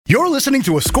You're listening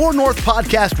to a Score North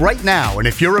podcast right now, and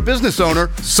if you're a business owner,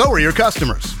 so are your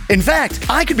customers. In fact,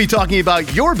 I could be talking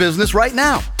about your business right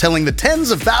now, telling the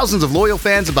tens of thousands of loyal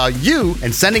fans about you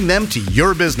and sending them to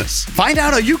your business. Find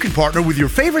out how you can partner with your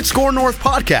favorite Score North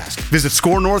podcast. Visit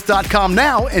scorenorth.com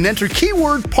now and enter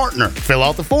keyword partner. Fill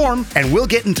out the form, and we'll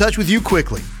get in touch with you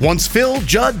quickly. Once Phil,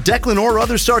 Judd, Declan, or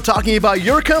others start talking about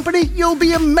your company, you'll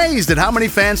be amazed at how many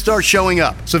fans start showing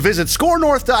up. So visit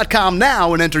scorenorth.com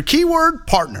now and enter keyword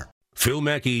partner. Phil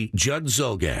Mackey, Judd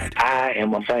Zulgad. I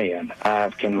am a fan. I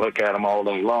can look at them all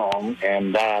day long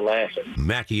and die laughing.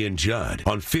 Mackey and Judd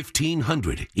on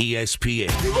 1500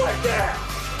 ESPN. You like that?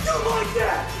 You like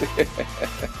that?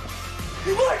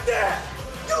 You like that?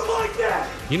 You like that?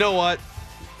 You know what?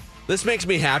 This makes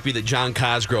me happy that John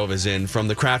Cosgrove is in from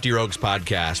the Crafty Rogues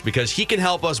podcast because he can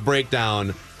help us break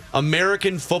down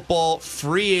American football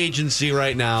free agency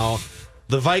right now.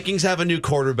 The Vikings have a new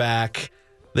quarterback.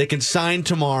 They can sign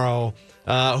tomorrow.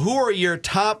 Who are your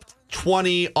top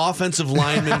 20 offensive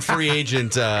linemen free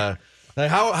agent?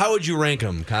 How would you rank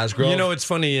them, Cosgrove? You know, it's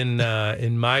funny in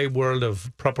my world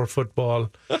of proper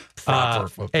football,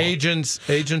 agents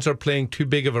are playing too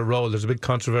big of a role. There's a big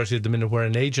controversy at the minute where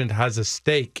an agent has a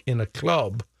stake in a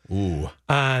club. Ooh.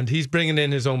 And he's bringing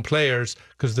in his own players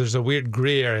because there's a weird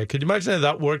gray area. Could you imagine how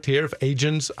that worked here if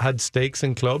agents had stakes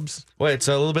in clubs? Well, it's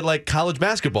a little bit like college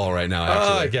basketball right now,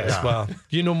 actually. I guess. Yeah. Well,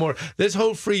 you know more. This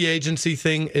whole free agency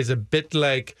thing is a bit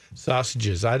like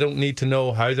sausages. I don't need to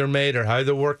know how they're made or how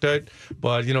they're worked out.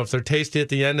 But, you know, if they're tasty at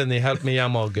the end and they help me,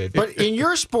 I'm all good. But in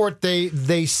your sport,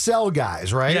 they sell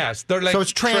guys, right? Yes. They're like so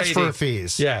it's transfer trading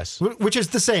fees. Yes. Which is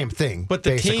the same thing. But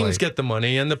the basically. teams get the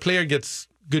money and the player gets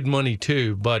good money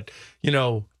too. But, you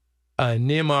know,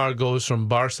 Neymar goes from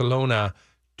Barcelona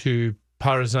to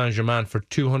Paris Saint-Germain for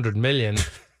 200 million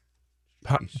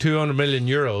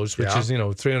euros, which is, you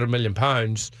know, 300 million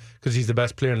pounds because he's the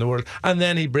best player in the world. And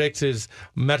then he breaks his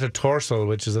metatarsal,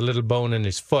 which is a little bone in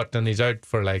his foot, and he's out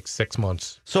for like 6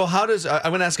 months. So how does, I'm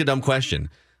going to ask a dumb question.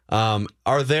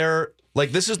 Are there,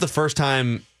 like, this is the first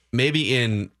time maybe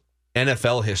in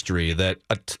NFL history that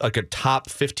a top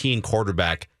 15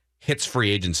 quarterback hits free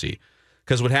agency.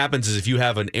 Because what happens is if you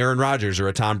have an Aaron Rodgers or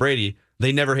a Tom Brady,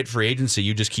 they never hit free agency.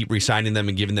 You just keep re-signing them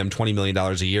and giving them $20 million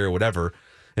a year or whatever.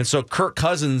 And so Kirk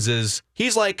Cousins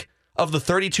he's like, of the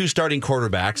 32 starting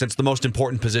quarterbacks, that's the most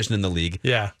important position in the league.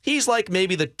 Yeah. He's like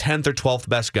maybe the 10th or 12th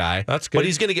best guy. That's good. But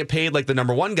he's going to get paid like the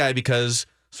number one guy because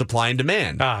supply and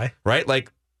demand. Aye. Right?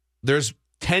 Like there's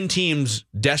 10 teams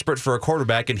desperate for a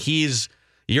quarterback and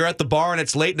you're at the bar and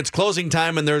it's late and it's closing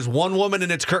time and there's one woman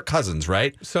and it's Kirk Cousins,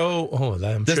 right? So,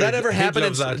 does that ever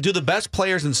happen? Do the best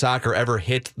players in soccer ever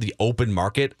hit the open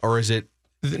market, or is it?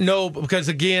 No, because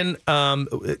again,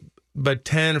 about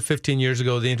 10 or 15 years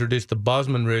ago, they introduced the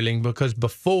Bosman ruling because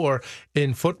before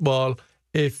in football,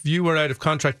 if you were out of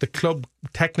contract, the club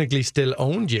technically still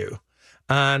owned you.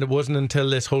 And it wasn't until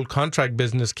this whole contract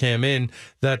business came in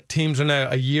that teams are now,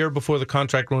 a year before the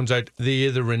contract runs out, they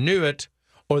either renew it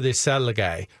or they sell the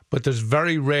guy. But there's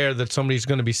very rare that somebody's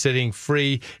going to be sitting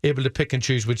free, able to pick and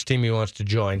choose which team he wants to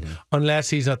join, unless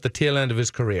he's at the tail end of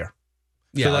his career.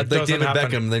 Yeah, so like David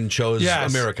Beckham then chose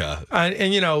America.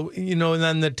 And you know, and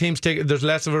then the teams there's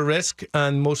less of a risk,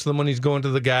 and most of the money's going to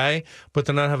the guy, but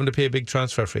they're not having to pay a big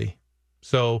transfer fee.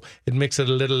 So it makes it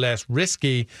a little less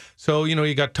risky. So, you know,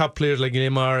 you got top players like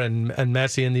Neymar and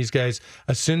Messi and these guys.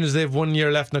 As soon as they've 1 year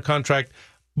left in the contract,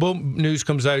 boom, news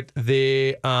comes out,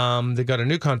 they got a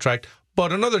new contract,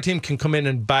 but another team can come in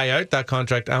and buy out that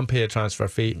contract and pay a transfer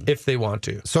fee if they want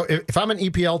to. So if I'm an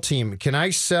EPL team, can I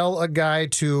sell a guy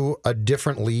to a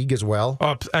different league as well?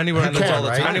 Anywhere in the world.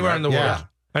 Right? Anywhere in the world.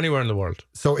 Anywhere in the world.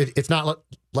 So it's not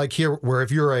like here where if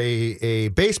you're a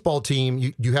baseball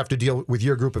team, you have to deal with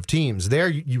your group of teams. There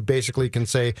you basically can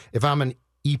say, if I'm an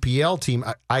EPL team,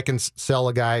 I can sell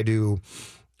a guy to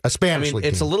a Spanish league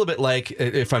it's team. a little bit like,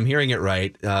 if I'm hearing it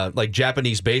right, like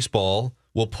Japanese baseball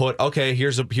will put, okay,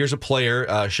 here's a player.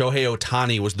 Shohei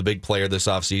Ohtani was the big player this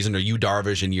offseason, or Yu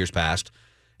Darvish in years past.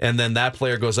 And then that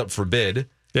player goes up for bid.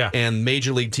 Yeah. And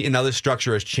Major League now this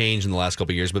structure has changed in the last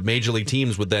couple of years, but Major League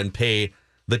teams would then pay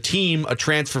the team a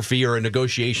transfer fee or a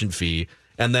negotiation fee,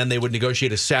 and then they would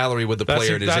negotiate a salary with the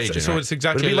player and his agent. So it's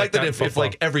exactly It'd be like that if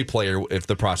like every player, if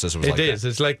the process was like that. It is.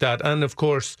 It's like that. And of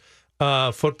course,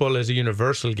 football is a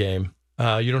universal game.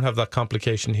 You don't have that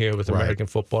complication here with American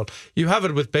football. You have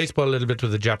it with baseball a little bit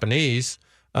with the Japanese.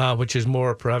 which is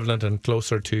more prevalent and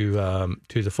closer to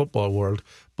the football world.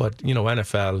 But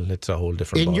NFL, it's a whole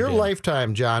different. In your ballgame.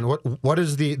 lifetime, John, what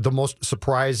is the most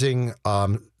surprising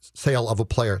sale of a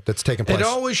player that's taken place? It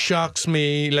always shocks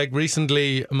me. Like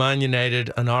recently, Man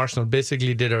United and Arsenal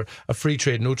basically did a free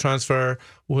trade, no transfer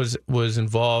was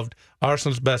involved.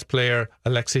 Arsenal's best player,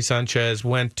 Alexis Sanchez,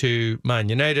 went to Man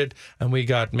United, and we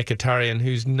got Mkhitaryan,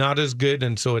 who's not as good,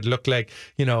 and so it looked like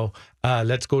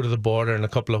let's go to the border in a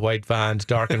couple of white vans,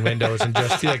 darken windows, and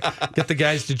just get the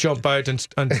guys to jump out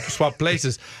and swap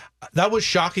places. That was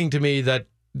shocking to me that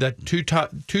two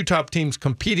top teams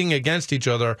competing against each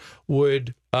other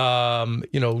would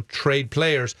trade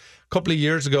players. A couple of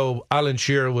years ago, Alan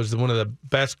Shearer was one of the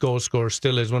best goal scorers,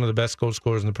 still is one of the best goal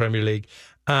scorers in the Premier League,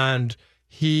 and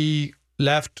he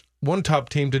left one top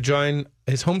team to join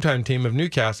his hometown team of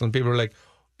Newcastle, and people were like,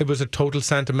 it was a total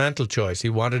sentimental choice. He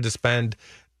wanted to spend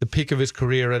the peak of his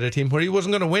career at a team where he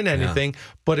wasn't going to win anything,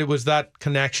 but it was that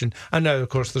connection. And now, of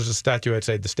course, there's a statue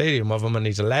outside the stadium of him, and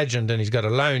he's a legend, and he's got a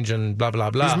lounge and blah, blah,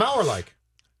 blah. Who's Maurer like?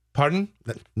 Pardon?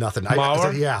 Nothing.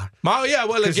 Maurer? Yeah. Well,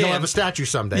 Because again, he'll have a statue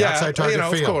someday outside Target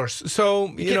Field. of course. So,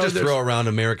 You can't just throw around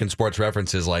American sports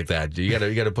references like that. You got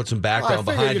to put some background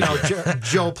Well, I behind figured, it.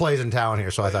 Joe plays in town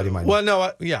here, so I thought he might. Well,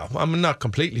 no, I'm not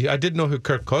completely. I did know who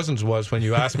Kirk Cousins was when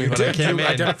you asked me when I came you in.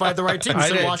 identified the right team. I You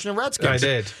said did. Washington Redskins. I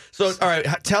did. So, all right,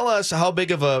 tell us how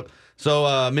big of a.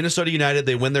 So, Minnesota United,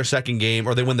 they win their second game,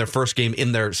 or they win their first game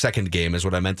in their second game, is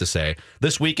what I meant to say.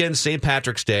 This weekend, St.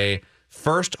 Patrick's Day.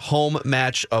 First home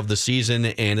match of the season,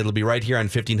 and it'll be right here on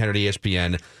 1500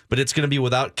 ESPN. But it's going to be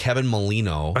without Kevin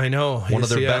Molino. I know. One of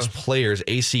their ACL. best players,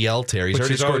 ACL tear. He's Which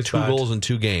already is scored always 2 bad. goals in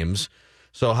 2 games.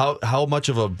 So how much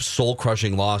of a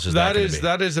soul-crushing loss is that going to be?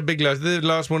 That is a big loss. They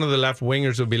lost one of the left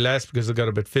wingers. Will be less because they've got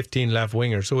about 15 left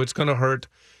wingers. So it's going to hurt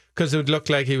because it would look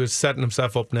like he was setting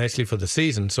himself up nicely for the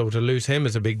season. So to lose him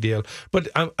is a big deal. But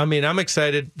I'm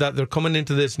excited that they're coming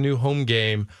into this new home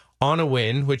game on a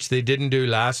win, which they didn't do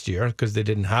last year because they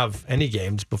didn't have any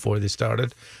games before they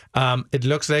started. It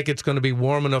looks like it's going to be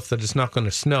warm enough that it's not going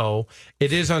to snow.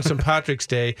 It is on St. Patrick's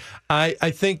Day. I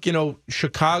think,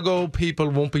 Chicago people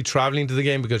won't be traveling to the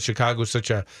game because Chicago is such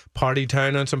a party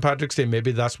town on St. Patrick's Day.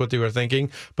 Maybe that's what they were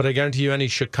thinking. But I guarantee you any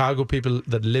Chicago people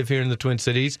that live here in the Twin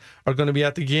Cities are going to be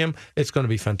at the game. It's going to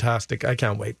be fantastic. I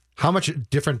can't wait. How much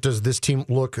different does this team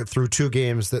look through 2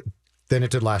 games than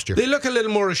it did last year? They look a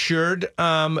little more assured.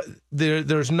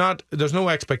 There's no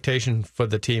expectation for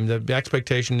the team. The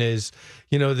expectation is,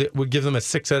 we give them a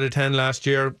 6 out of 10 last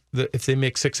year. If they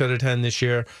make 6 out of 10 this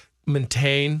year,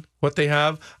 maintain what they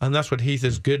have, and that's what Heath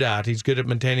is good at. He's good at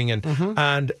maintaining,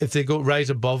 and if they rise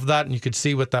above that, and you could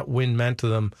see what that win meant to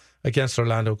them against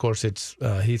Orlando. Of course, it's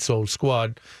Heath's old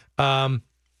squad.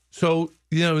 So,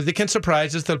 they can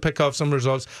surprise us. They'll pick off some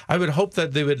results. I would hope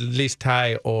that they would at least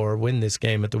tie or win this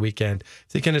game at the weekend. If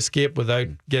they can escape without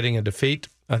getting a defeat,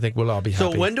 I think we'll all be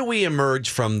happy. So when do we emerge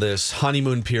from this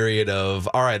honeymoon period of,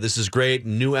 all right, this is great,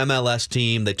 new MLS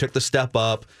team, they took the step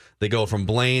up, they go from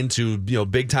Blaine to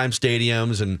big-time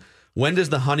stadiums, and when does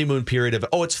the honeymoon period of,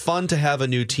 it's fun to have a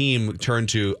new team turn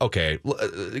to, okay,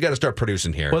 you got to start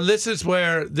producing here? Well, this is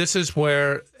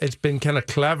where it's been kind of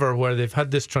clever, where they've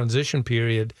had this transition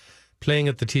period playing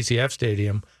at the TCF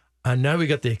Stadium, and now we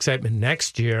got the excitement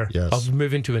next year of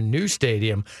moving to a new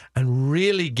stadium and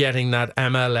really getting that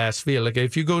MLS feel. Like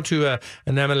if you go to an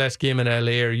MLS game in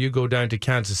LA or you go down to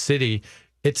Kansas City,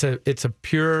 it's a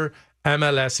pure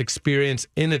MLS experience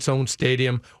in its own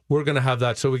stadium. We're going to have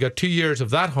that. So we got 2 years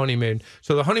of that honeymoon.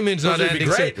 So the honeymoon's not ending.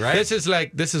 Great, right? This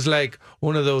is like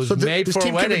one of those So made this for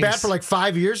team weddings. can be bad for like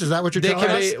 5 years? Is that what you're telling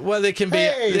us? They can be.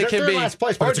 Hey, They can they're be. last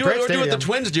place, but Or it's a do great what stadium. the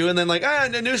Twins do, and then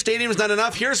the new stadium's not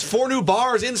enough. Here's 4 new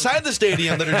bars inside the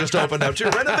stadium that are just opened up.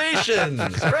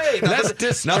 Renovations. Great. Nothing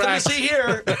to see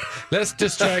here. Let's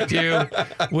distract you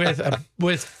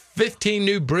with 15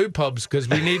 new brew pubs because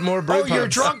we need more brew pubs. You're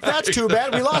drunk? That's too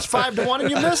bad. We lost 5-1 and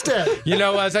you missed it.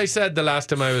 As I said the last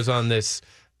time I was on this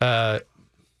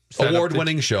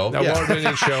award-winning show.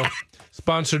 Award-winning show,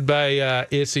 sponsored by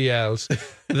ACLs,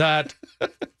 that,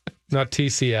 not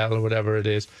TCL or whatever it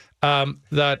is,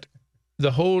 that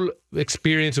the whole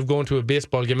experience of going to a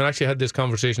baseball game, and I actually had this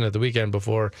conversation at the weekend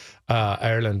before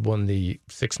Ireland won the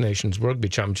Six Nations Rugby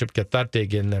Championship, get that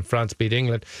dig in, and France beat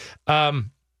England.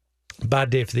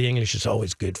 Bad day for the English is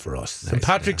always good for us. St.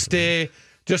 Patrick's Day,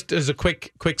 just as a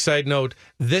quick side note,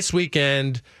 this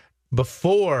weekend,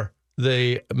 before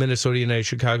the Minnesota United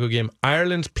Chicago game.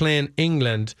 Ireland's playing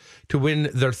England to win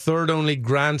their third only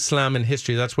Grand Slam in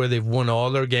history. That's where they've won all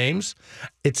their games.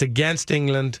 It's against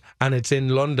England and it's in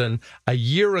London. A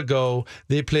year ago,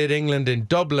 they played England in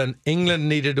Dublin. England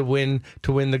needed a win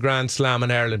to win the Grand Slam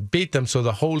and Ireland beat them. So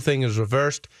the whole thing is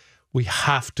reversed. We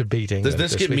have to beat England.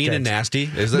 Does this get mean and nasty?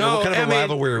 Is that what kind of a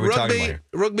rivalry are we talking about here?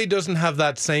 Rugby doesn't have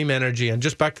that same energy. And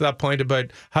just back to that point about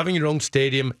having your own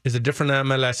stadium is a different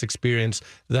MLS experience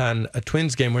than a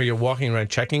Twins game where you're walking around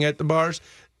checking out the bars.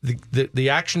 The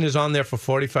action is on there for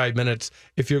 45 minutes.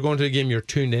 If you're going to a game, you're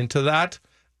tuned into that.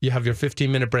 You have your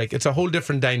 15-minute break. It's a whole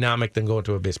different dynamic than going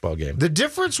to a baseball game. The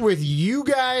difference with you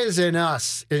guys and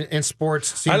us in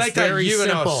sports seems I like that, very you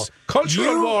simple. And us.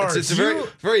 Cultural wars. It's a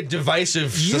very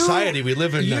divisive society we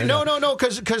live in. No,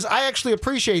 because I actually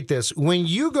appreciate this. When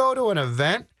you go to an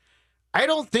event, I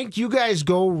don't think you guys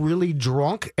go really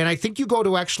drunk, and I think you go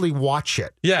to actually watch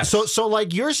it. Yeah. So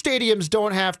like your stadiums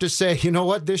don't have to say, you know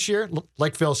what, this year,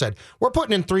 like Phil said, we're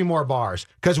putting in 3 more bars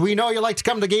because we know you like to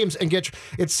come to games and get.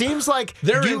 It seems like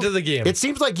they're into the game. It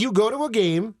seems like you go to a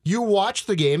game, you watch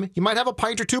the game, you might have a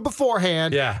pint or 2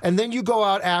 beforehand, and then you go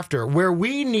out after. Where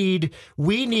we need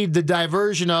the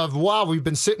diversion of, wow, we've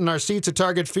been sitting in our seats at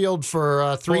Target Field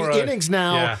for 3 innings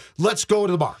now. Yeah. Let's go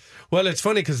to the bar. Well, it's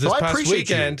funny because this past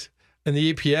weekend. In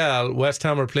the EPL, West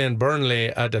Ham were playing Burnley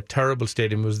at a terrible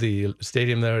stadium. It was the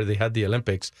stadium there they had the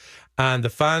Olympics. And the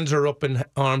fans are up in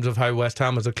arms of how West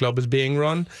Ham as a club is being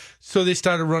run. So they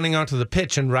started running onto the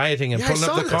pitch and rioting and pulling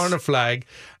up the corner flag.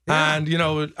 Yeah.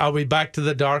 And, are we back to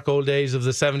the dark old days of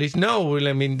the 70s? No,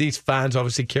 I mean, these fans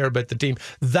obviously care about the team.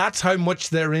 That's how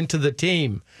much they're into the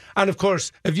team. And, of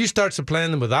course, if you start supplying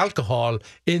them with alcohol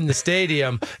in the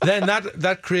stadium, then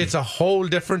that creates a whole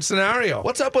different scenario.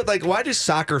 What's up with, why do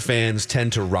soccer fans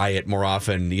tend to riot more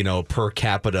often, per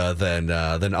capita than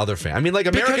other fans? I mean,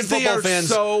 American football fans...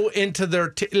 so into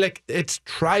their... it's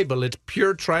tribal. It's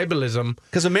pure tribalism.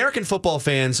 Because American football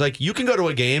fans, you can go to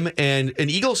a game and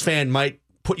an Eagles fan might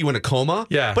put you in a coma.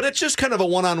 Yeah. But it's just kind of a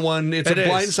one-on-one. It's a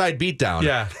blindside beatdown.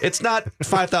 Yeah. It's not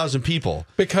 5,000 people.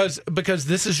 Because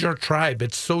this is your tribe.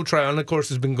 It's so tribal. And of course,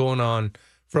 it's been going on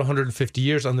for 150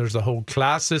 years. And there's a whole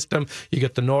class system. You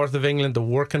got the north of England, the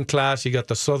working class. You got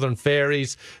the southern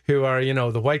fairies who are,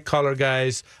 the white-collar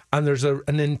guys. And there's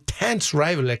an intense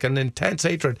rival, an intense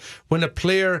hatred. When a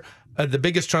player, the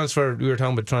biggest transfer, we were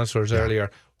talking about transfers earlier,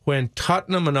 when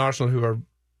Tottenham and Arsenal, who are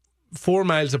 4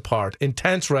 miles apart,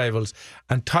 intense rivals,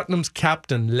 and Tottenham's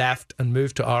captain left and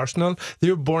moved to Arsenal, they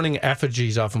were burning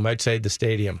effigies of him outside the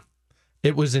stadium.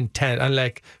 It was intense,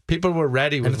 and people were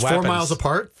ready with weapons. 4 miles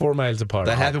apart? 4 miles apart.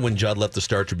 That happened when Judd left the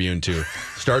Star Tribune too.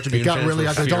 Star Tribune. It got really.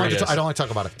 I don't like to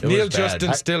talk about it. Neil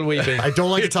Justin still weeping. I don't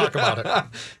like to talk about it.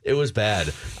 It was bad.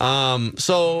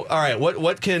 So all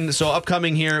right, so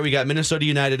upcoming here we got Minnesota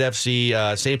United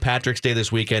FC, St. Patrick's Day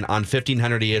this weekend on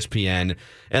 1500 ESPN,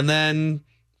 and then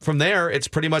from there it's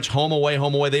pretty much home away.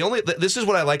 This is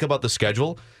what I like about the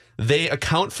schedule. They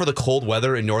account for the cold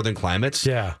weather in northern climates.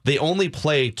 Yeah. They only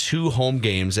play 2 home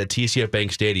games at TCF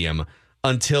Bank Stadium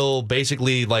until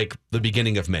basically the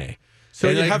beginning of May. So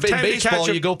and you have in time baseball,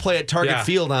 to you go play at Target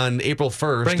Field on April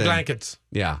 1st. Bring blankets.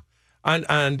 Yeah. And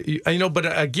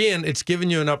but again, it's giving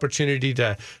you an opportunity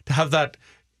to have that,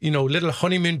 little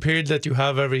honeymoon period that you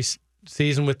have every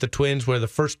season with the Twins, where the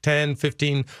first 10,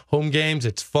 15 home games,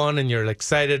 it's fun and you're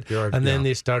excited, and then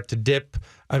they start to dip.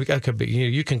 I could be,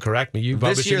 you can correct me.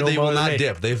 This year they will not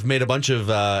dip. They've made a bunch of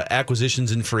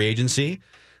acquisitions in free agency.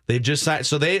 They've just signed.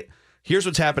 So here's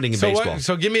what's happening in baseball.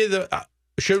 So give me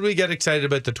should we get excited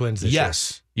about the Twins this year?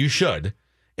 Yes, you should.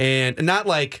 And not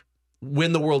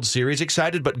win the World Series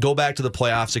excited, but go back to the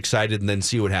playoffs excited and then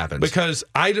see what happens. Because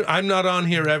I'm not on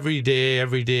here every day,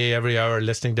 every hour,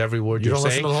 listening to every word you're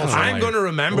saying. I'm going to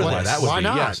remember this. That would why be,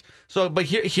 not? Yes. So, but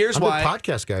here's I'm why. a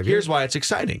podcast guy. Here's why it's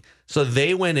exciting. So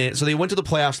they went in. So they went to the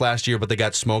playoffs last year, but they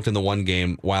got smoked in the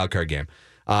 1-game wildcard game.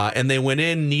 And they went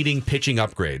in needing pitching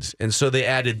upgrades, and so they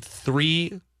added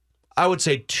 3. I would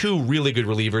say 2 really good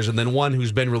relievers, and then one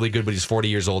who's been really good, but he's 40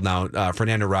 years old now.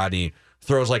 Fernando Rodney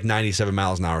throws 97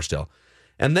 miles an hour still.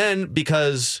 And then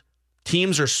because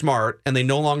teams are smart and they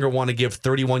no longer want to give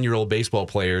 31-year-old baseball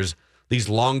players these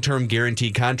long-term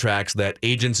guaranteed contracts that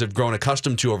agents have grown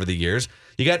accustomed to over the years,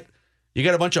 you got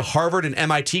a bunch of Harvard and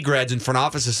MIT grads in front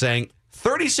offices saying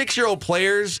 36-year-old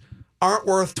players aren't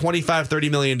worth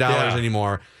 $25-30 million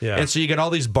anymore. Yeah. And so you get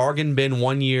all these bargain bin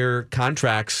 1-year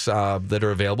contracts that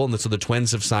are available. And so the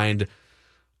Twins have signed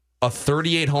a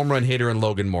 38 home run hitter in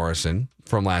Logan Morrison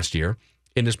from last year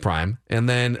in his prime. And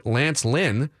then Lance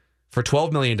Lynn for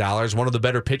 $12 million, one of the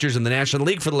better pitchers in the National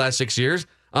League for the last 6 years,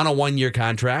 on a 1-year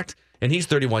contract. and he's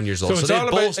 31 years old. So, it's they've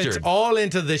all bolstered. it's all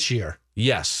into this year.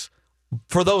 Yes.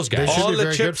 For those guys. They should All be the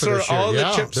very chips good for are this year. all the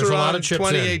Yeah, chips there's are a lot on of chips in.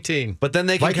 2018. But then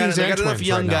they can Vikings they got and enough Twins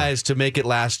young right now. guys to make it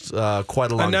last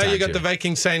quite a long And now time. you got too. the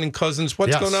Vikings signing Cousins.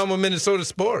 What's Yes. going on with Minnesota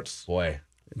sports? Boy,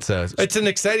 it's It's an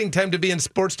exciting time to be in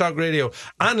sports talk radio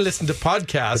and listen to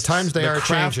podcasts. The times they the are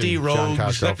Crafty changing, John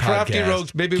Rogues, Costco. the Crafty podcast.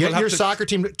 Rogues. Maybe Get we'll have your to, soccer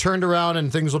team turned around and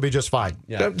things will be just fine.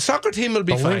 Yeah. The soccer team will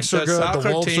be The fine. Lynx are good. soccer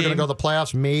The Wolves are going to team- go to the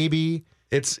playoffs, maybe.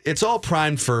 It's all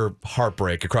primed for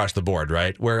heartbreak across the board,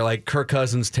 right? Where like Kirk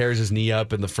Cousins tears his knee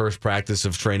up in the first practice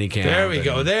of training camp. There we and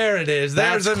go. There it is.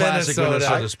 There's That's a classic Minnesota.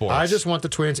 Minnesota sports. I just want the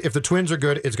Twins. If the Twins are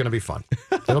good, it's going to be fun.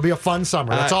 It'll be a fun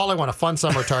summer. That's all I want, a fun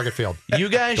summer at Target Field. You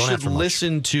guys Don't should ask for much.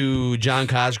 listen to John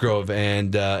Cosgrove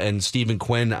and Stephen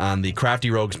Quinn on the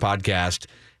Crafty Rogues podcast.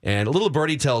 And a little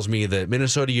birdie tells me that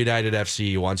Minnesota United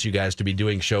FC wants you guys to be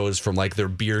doing shows from like their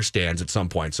beer stands at some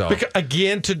point. So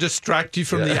Again, to distract you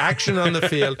from the action on the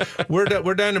field, we're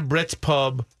down at Brett's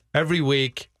Pub every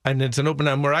week, and it's an open.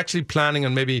 And we're actually planning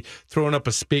on maybe throwing up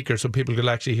a speaker so people could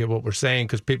actually hear what we're saying,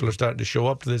 because people are starting to show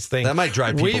up to this thing. that might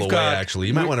drive people away. Actually,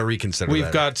 you might want to reconsider. We've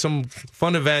that. got some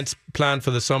fun events planned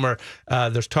for the summer.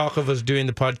 There's talk of us doing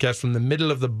the podcast from the middle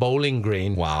of the bowling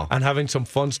green. Wow. And having some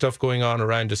fun stuff going on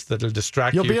around us that'll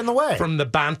distract You'll you be in the way. from the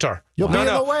banter. You'll be in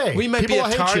the way. We might People be will a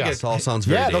hate you. target. This all sounds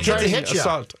very Yeah, they'll dangerous. try to hit you.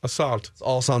 Assault.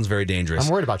 All sounds very dangerous.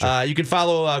 I'm worried about you. You can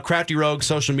follow Crafty Rogue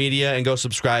social media and go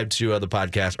subscribe to the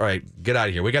podcast. All right, get out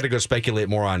of here. We got to go speculate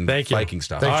more on Thank you. Viking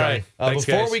stuff. Thanks, All Johnny. right. Thanks,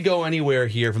 Before guys. we go anywhere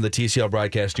here from the TCL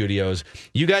Broadcast Studios,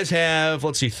 you guys have,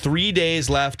 3 days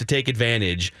left to take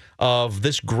advantage of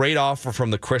this great offer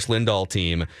from the Chris Lindahl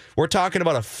team. We're talking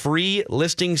about a free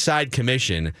listing side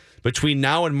commission between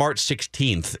now and March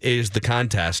 16th is the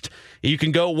contest. You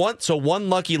can go one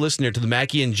lucky listener to the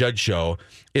Mackey and Judd show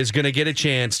is going to get a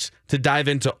chance to dive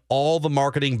into all the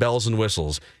marketing bells and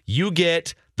whistles. You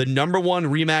get the number one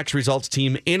RE/MAX results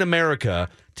team in America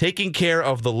taking care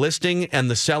of the listing and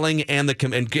the selling and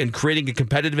and creating a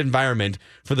competitive environment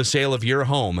for the sale of your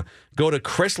home. Go to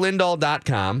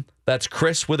chrislindahl.com. That's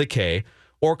Chris with a K.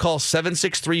 Or call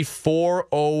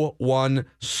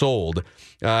 763-401-SOLD.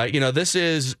 This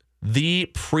is the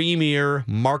premier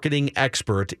marketing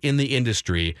expert in the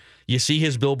industry. You see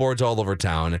his billboards all over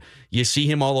town. You see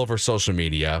him all over social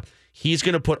media. He's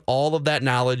going to put all of that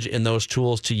knowledge and those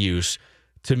tools to use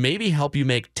to maybe help you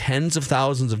make tens of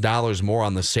thousands of dollars more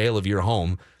on the sale of your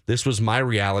home. This was my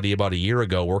reality about a year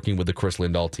ago working with the Chris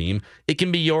Lindahl team. It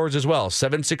can be yours as well.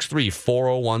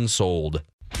 763-401-SOLD.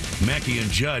 Mackey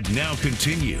and Judd now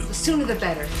continue The sooner the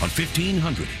better. on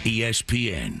 1500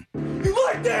 ESPN. You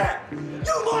like that?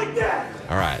 You like that?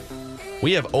 All right.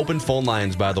 We have open phone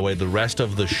lines, by the way, the rest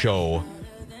of the show,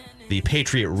 the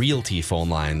Patriot Realty phone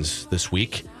lines this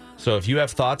week. So if you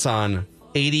have thoughts on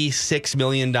 $86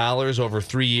 million over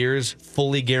 3 years,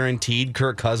 fully guaranteed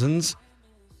Kirk Cousins,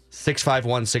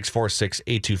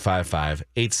 651-646-8255,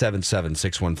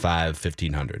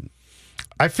 877-615-1500.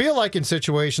 I feel like in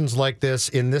situations like this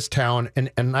in this town, and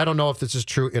I don't know if this is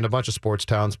true in a bunch of sports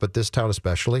towns, but this town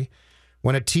especially,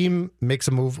 when a team makes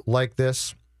a move like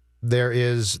this,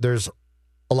 there's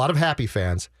a lot of happy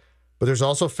fans, but there's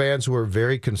also fans who are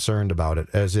very concerned about it,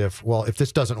 as if, well, if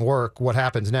this doesn't work, what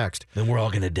happens next? Then we're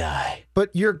all going to die. But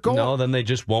you're going... No, then they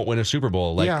just won't win a Super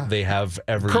Bowl like they have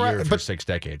every Correct, year for but- 6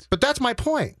 decades. But that's my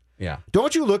point. Yeah.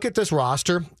 Don't you look at this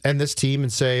roster and this team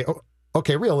and say, oh,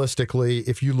 okay, realistically,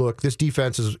 if you look, this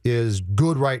defense is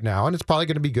good right now, and it's probably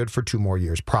going to be good for 2 more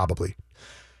years, probably.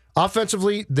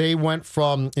 Offensively, they went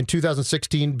from, in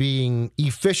 2016, being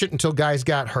efficient until guys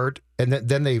got hurt, and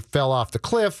then they fell off the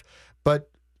cliff. But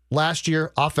last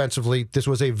year, offensively, this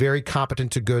was a very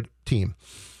competent to good team.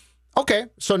 Okay,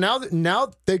 so now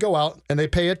they go out and they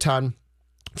pay a ton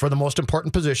for the most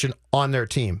important position on their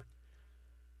team.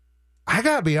 I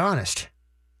got to be honest.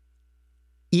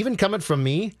 Even coming from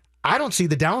me, I don't see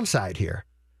the downside here.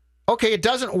 Okay, it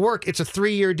doesn't work. It's a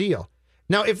 3-year deal.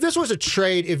 Now, if this was a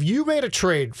trade, if you made a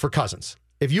trade for Cousins,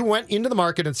 if you went into the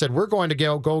market and said, we're going to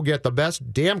go get the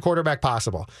best damn quarterback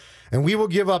possible, and we will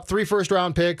give up 3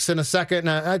 first-round picks and a second, and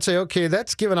I'd say, okay,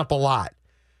 that's giving up a lot.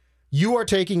 You are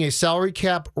taking a salary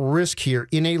cap risk here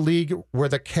in a league where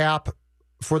the cap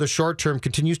for the short term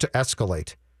continues to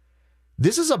escalate.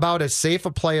 This is about as safe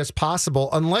a play as possible,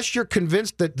 unless you're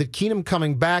convinced that the Keenum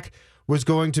coming back was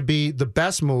going to be the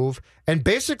best move. And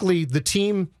basically, the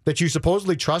team that you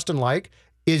supposedly trust and like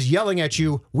is yelling at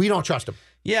you, we don't trust him.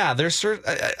 Yeah, there's certain...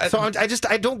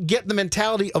 I don't get the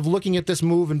mentality of looking at this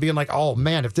move and being like, oh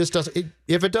man, if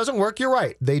it doesn't work, you're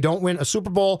right. They don't win a Super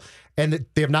Bowl, and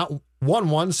they have not won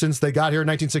one since they got here in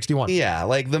 1961. Yeah,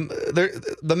 like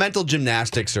the mental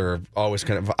gymnastics are always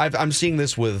kind of. I'm seeing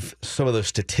this with some of the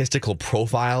statistical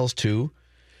profiles too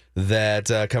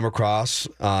that come across.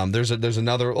 There's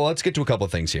another. Well, let's get to a couple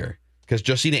of things here because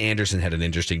Josina Anderson had an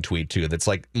interesting tweet too. That's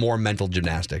like more mental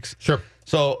gymnastics. Sure.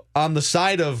 So on the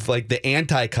side of like the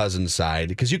anti-Cousins side,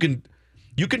 because you can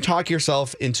talk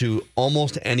yourself into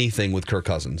almost anything with Kirk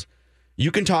Cousins.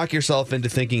 You can talk yourself into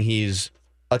thinking he's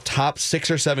a top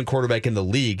 6 or 7 quarterback in the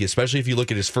league, especially if you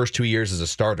look at his first 2 years as a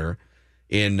starter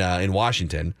in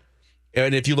Washington.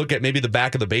 And if you look at maybe the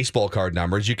back of the baseball card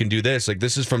numbers, you can do this. Like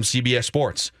this is from CBS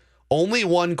Sports. Only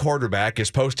one quarterback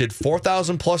has posted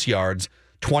 4,000 plus yards,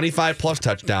 25 plus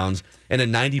touchdowns, and a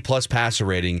 90 plus passer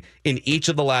rating in each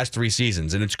of the last 3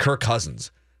 seasons, and it's Kirk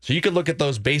Cousins. So you could look at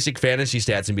those basic fantasy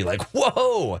stats and be like,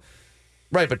 whoa.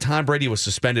 Right, but Tom Brady was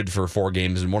suspended for 4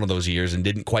 games in one of those years and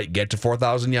didn't quite get to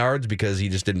 4,000 yards because he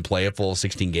just didn't play a full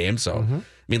 16 games. So, I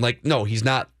mean, like, no, he's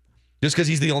not. Just because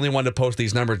he's the only one to post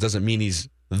these numbers doesn't mean he's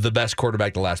the best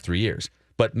quarterback the last 3 years.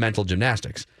 But mental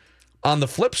gymnastics. On the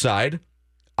flip side,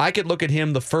 I could look at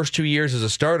him the first 2 years as a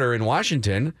starter in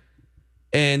Washington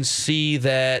and see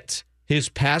that his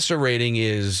passer rating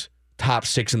is top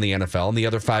 6 in the NFL, and the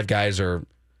other 5 guys are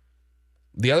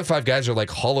like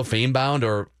Hall of Fame bound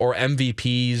or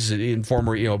MVPs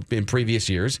in previous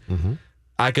years.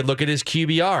 I could look at his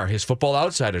QBR, his Football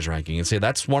Outsiders ranking, and say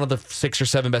that's one of the 6 or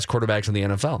 7 best quarterbacks in the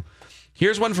NFL.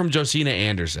 Here's one from Josina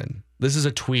Anderson. This is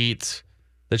a tweet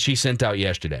that she sent out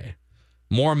yesterday.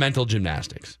 More mental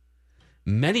gymnastics.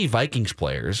 Many Vikings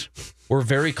players were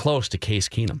very close to Case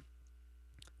Keenum.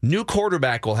 New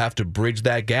quarterback will have to bridge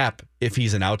that gap if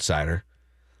he's an outsider.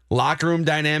 Locker room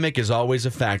dynamic is always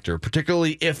a factor,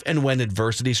 particularly if and when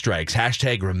adversity strikes. #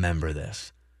 remember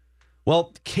this.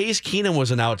 Well, Case Keenum was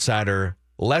an outsider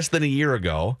less than a year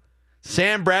ago.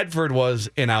 Sam Bradford was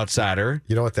an outsider.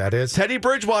 You know what that is? Teddy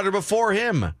Bridgewater before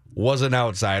him was an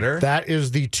outsider. That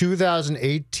is the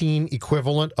 2018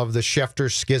 equivalent of the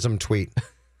Schefter schism tweet.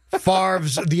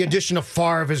 The addition of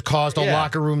Favre has caused a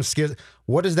locker room schism.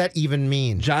 What does that even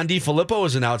mean? John DeFilippo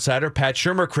is an outsider. Pat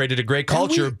Shurmur created a great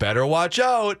culture. Better watch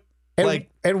out.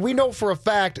 And we know for a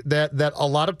fact that a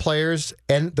lot of players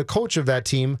and the coach of that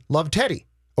team love Teddy,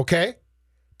 okay?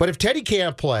 But if Teddy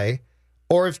can't play,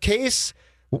 or if Case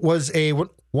was a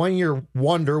one-year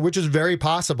wonder, which is very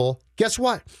possible, guess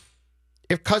what?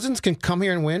 If Cousins can come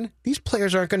here and win, these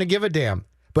players aren't going to give a damn.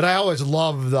 But I always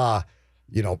love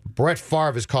Brett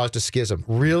Favre has caused a schism.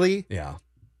 Really? Yeah.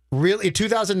 Really? In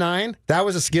 2009, that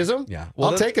was a schism? Yeah.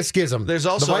 Well, I'll take a schism. There's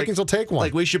also the Vikings will take one.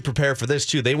 Like we should prepare for this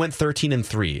too. They went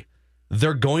 13-3.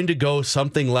 They're going to go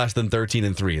something less than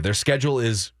 13-3. Their schedule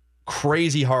is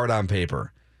crazy hard on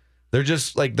paper. They're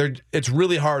just it's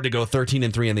really hard to go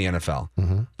 13-3 in the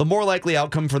NFL. The more likely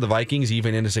outcome for the Vikings,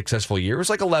 even in a successful year, is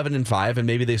like 11-5, and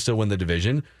maybe they still win the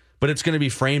division. But it's going to be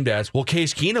framed as, well,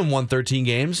 Case Keenum won 13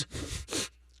 games.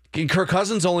 Kirk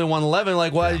Cousins only won 11.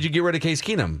 Like, why did you get rid of Case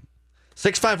Keenum?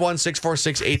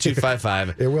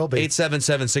 651-646-8255. It will be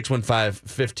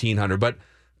 877-615-1500.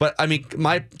 But I mean,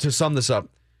 to sum this up,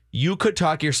 you could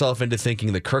talk yourself into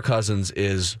thinking that Kirk Cousins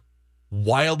is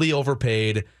wildly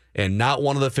overpaid and not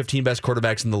one of the 15 best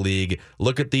quarterbacks in the league.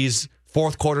 Look at these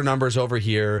fourth quarter numbers over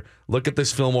here. Look at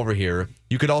this film over here.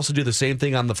 You could also do the same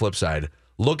thing on the flip side.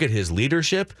 Look at his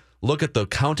leadership. Look at the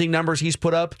counting numbers he's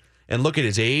put up. And look at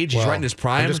his age. He's right in his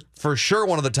prime. For sure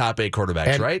one of the top 8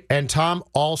 quarterbacks, right? And Tom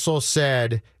also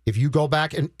said, if you go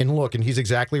back and look, and he's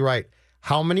exactly right,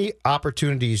 how many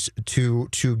opportunities to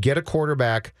get a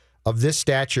quarterback of this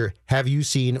stature have you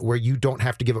seen where you don't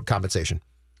have to give up compensation?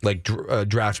 Like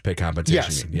draft pick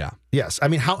compensation. Yes. Yeah. Yes. I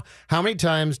mean, how many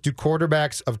times do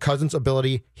quarterbacks of Cousins'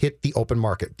 ability hit the open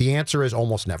market? The answer is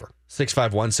almost never.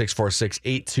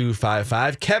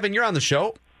 651-646-8255. Kevin, you're on the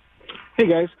show. Hey,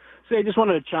 guys. I just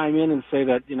wanted to chime in and say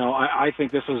that, I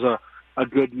think this is a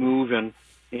good move, and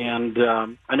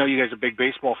I know you guys are big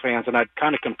baseball fans, and I'd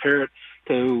kind of compare it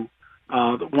to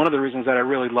one of the reasons that I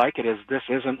really like it is this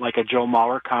isn't like a Joe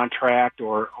Mauer contract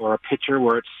or a pitcher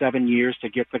where it's 7 years to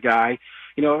get the guy.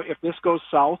 If this goes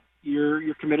south,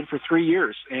 you're committed for 3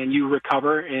 years, and you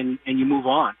recover and you move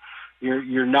on.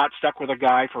 You're not stuck with a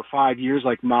guy for 5 years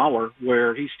like Mauer,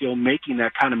 where he's still making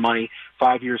that kind of money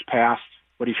 5 years past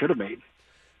what he should have made.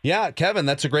 Yeah, Kevin,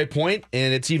 that's a great point,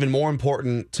 and it's even more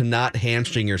important to not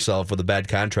hamstring yourself with a bad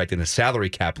contract in a salary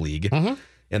cap league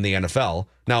in the NFL.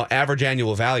 Now, average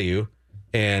annual value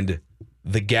and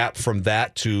the gap from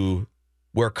that to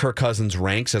where Kirk Cousins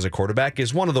ranks as a quarterback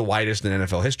is one of the widest in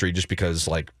NFL history just because,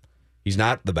 he's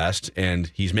not the best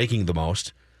and he's making the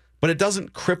most. But it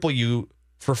doesn't cripple you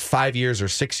for 5 years or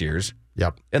 6 years.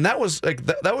 Yep. And that was like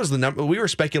that was the number we were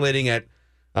speculating at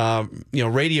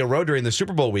Radio Row during the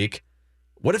Super Bowl week.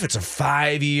 What if it's a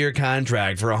 5-year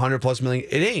contract for $100+ million?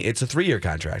 It ain't. It's a 3-year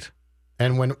contract.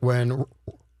 And when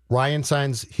Ryan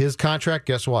signs his contract,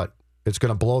 guess what? It's going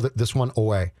to blow this one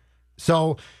away.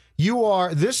 So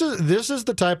this is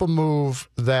the type of move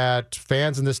that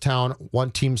fans in this town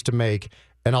want teams to make.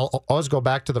 And I'll always go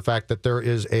back to the fact that there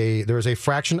is a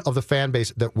fraction of the fan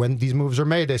base that when these moves are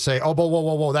made, they say, "Oh,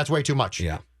 whoa, that's way too much."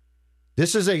 Yeah.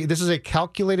 This is a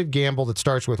calculated gamble that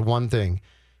starts with one thing.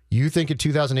 You think in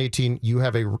 2018 you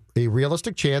have a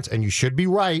realistic chance, and you should be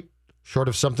right, short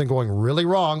of something going really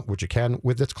wrong, which you can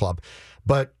with this club,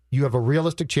 but you have a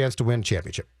realistic chance to win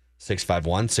championship.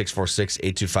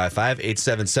 651-646-8255,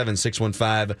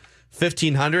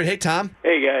 877-615-1500. Hey, Tom.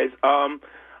 Hey, guys.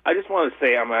 I just want to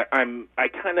say I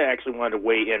kind of actually wanted to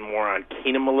weigh in more on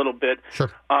Keenum a little bit.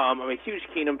 Sure. I'm a huge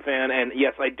Keenum fan, and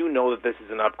yes, I do know that this is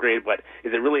an upgrade, but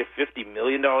is it really a $50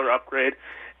 million upgrade?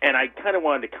 And I kind of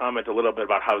wanted to comment a little bit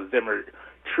about how Zimmer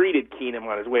treated Keenum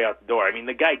on his way out the door. I mean,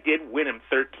 the guy did win him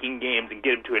 13 games and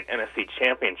get him to an NFC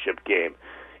Championship game.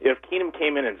 If Keenum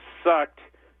came in and sucked,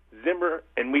 Zimmer,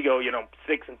 and we go,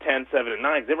 6-10,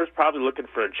 7-9, Zimmer's probably looking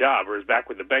for a job or is back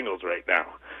with the Bengals right now.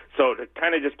 So to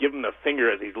kind of just give him the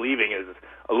finger as he's leaving is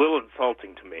a little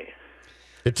insulting to me.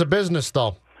 It's a business,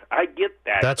 though. I get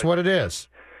that. That's what it is.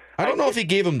 I don't know if he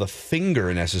gave him the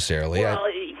finger necessarily. Well,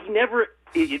 he never.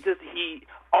 He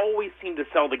always seemed to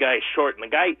sell the guy short, and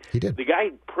He did.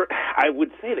 I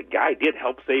would say the guy did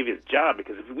help save his job,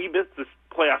 because if we missed this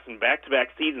playoffs in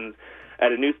back-to-back seasons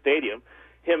at a new stadium,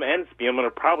 him and Spielman are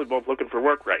probably both looking for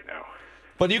work right now.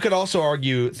 But you could also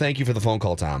argue, thank you for the phone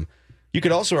call, Tom. You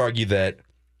could also argue that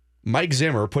Mike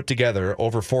Zimmer put together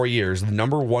over 4 years the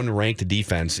number 1 ranked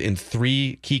defense in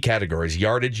 3 key categories: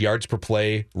 yardage, yards per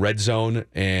play, red zone,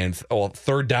 and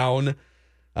third down.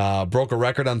 Broke a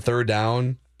record on third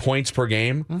down, points per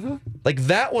game. Mm-hmm. Like,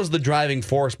 that was the driving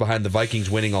force behind the Vikings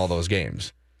winning all those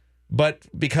games. But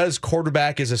because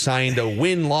quarterback is assigned a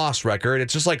win-loss record,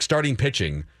 it's just like starting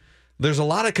pitching. There's a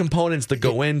lot of components that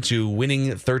go into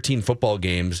winning 13 football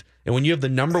games. And when you have the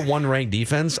number 1 ranked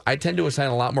defense, I tend to assign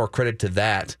a lot more credit to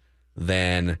that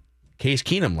than Case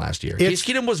Keenum last year. Case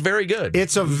Keenum was very good.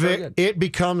 It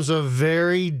becomes a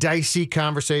very dicey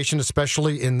conversation,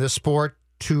 especially in this sport,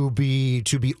 to be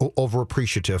over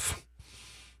appreciative.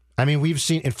 I mean, we've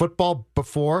seen in football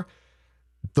before,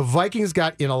 the Vikings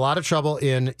got in a lot of trouble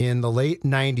in the late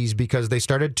 90s because they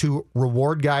started to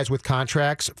reward guys with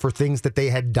contracts for things that they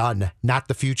had done, not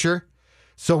the future.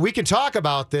 So we can talk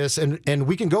about this, and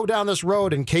we can go down this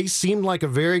road, and Case seemed like a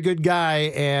very good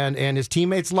guy, and his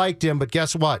teammates liked him. But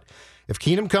guess what? If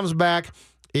Keenum comes back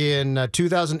in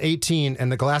 2018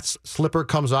 and the glass slipper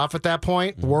comes off at that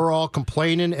point, we're all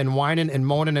complaining and whining and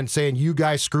moaning and saying, you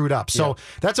guys screwed up. So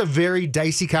that's a very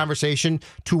dicey conversation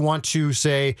to want to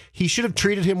say he should have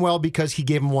treated him well because he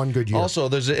gave him 1 good year. Also,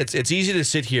 it's easy to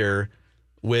sit here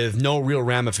with no real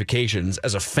ramifications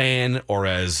as a fan or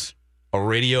as a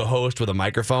radio host with a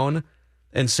microphone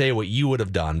and say what you would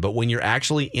have done. But when you're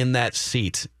actually in that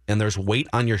seat and there's weight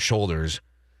on your shoulders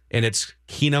and it's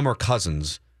Keenum or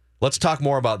Cousins, let's talk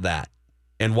more about that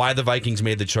and why the Vikings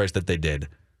made the choice that they did.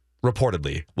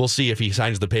 Reportedly. We'll see if he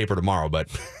signs the paper tomorrow, but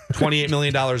 $28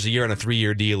 million a year on a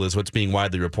 3-year deal is what's being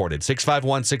widely reported.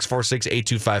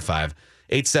 651-646-8255.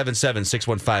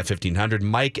 877-615-1500.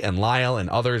 Mike and Lyle and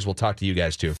others will talk to you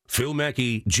guys too. Phil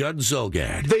Mackey, Judd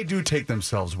Zulgad. They do take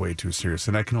themselves way too serious,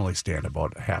 and I can only stand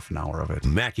about half an hour of it.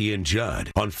 Mackey and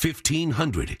Judd on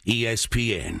 1500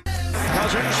 ESPN.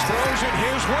 Cousins throws it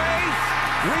his way.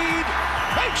 Reed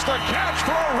makes the catch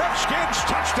for a Redskins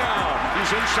touchdown.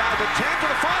 He's inside the 10 to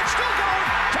the 5, still going.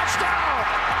 Touchdown!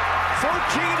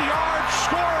 13-yard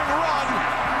scoring run.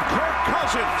 Kirk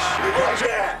Cousins. You like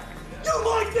that? You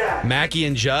like that? Mackey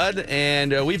and Judd,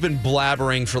 and we've been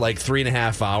blabbering for like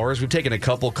 3.5 hours. We've taken a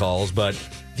couple calls, but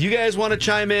if you guys want to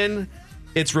chime in,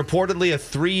 it's reportedly a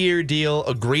 3-year deal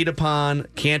agreed upon,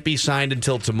 can't be signed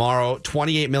until tomorrow.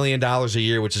 $28 million a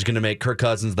year, which is going to make Kirk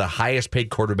Cousins the highest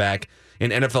paid quarterback in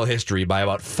NFL history by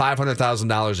about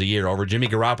 $500,000 a year over Jimmy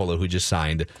Garoppolo, who just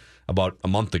signed about a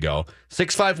month ago.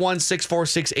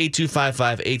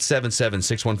 651-646-8255,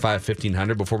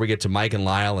 877-615-1500. Before we get to Mike and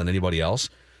Lyle and anybody else,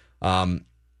 you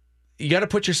got to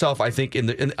put yourself, I think,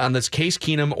 on this Case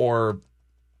Keenum or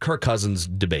Kirk Cousins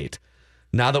debate.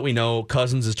 Now that we know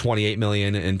Cousins is $28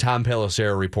 million, and Tom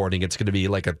Pelissero reporting it's going to be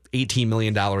like a $18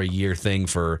 million a year thing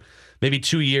for maybe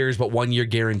 2 years, but 1 year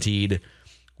guaranteed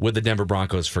with the Denver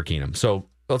Broncos for Keenum. So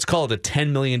let's call it a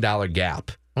 $10 million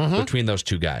gap between those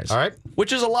two guys. All right.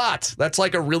 Which is a lot. That's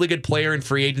like a really good player in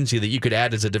free agency that you could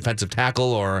add as a defensive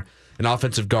tackle or an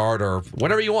offensive guard or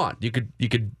whatever you want. You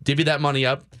could divvy that money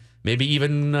up, maybe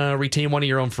even retain one of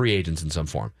your own free agents in some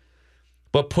form.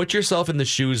 But put yourself in the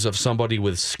shoes of somebody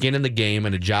with skin in the game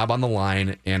and a job on the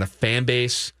line and a fan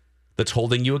base that's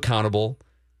holding you accountable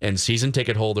and season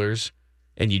ticket holders,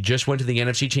 and you just went to the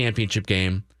NFC Championship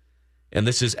game, and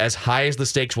this is as high as the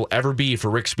stakes will ever be for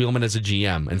Rick Spielman as a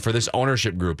GM and for this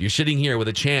ownership group. You're sitting here with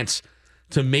a chance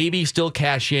to maybe still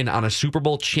cash in on a Super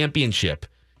Bowl championship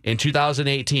in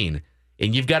 2018,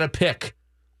 and you've got to pick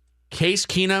Case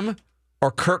Keenum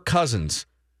or Kirk Cousins.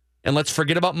 And let's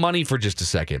forget about money for just a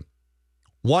second.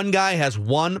 One guy has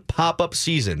one pop-up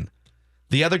season.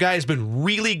 The other guy has been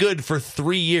really good for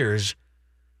 3 years.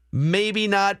 Maybe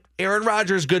not Aaron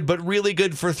Rodgers good, but really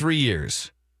good for 3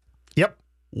 years. Yep.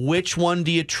 Which one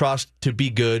do you trust to be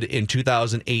good in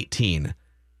 2018?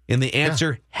 And the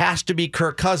answer has to be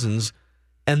Kirk Cousins,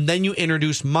 and then you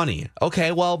introduce money.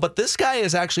 Okay, well, but this guy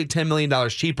is actually $10 million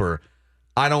cheaper.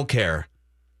 I don't care.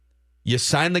 You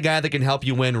sign the guy that can help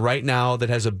you win right now, that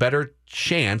has a better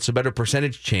chance, a better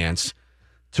percentage chance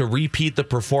to repeat the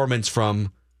performance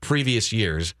from previous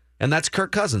years, and that's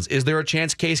Kirk Cousins. Is there a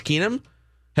chance Case Keenum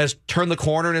has turned the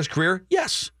corner in his career?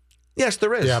 Yes. Yes,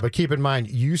 there is. Yeah, but keep in mind,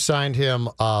 you signed him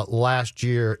last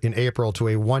year in April to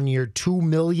a 1-year, $2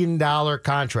 million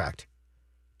contract.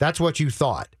 That's what you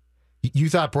thought. You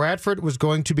thought Bradford was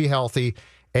going to be healthy,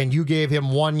 and you gave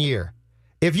him 1 year.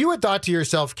 If you had thought to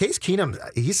yourself, Case Keenum,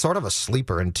 he's sort of a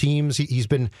sleeper in teams. He's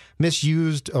been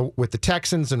misused with the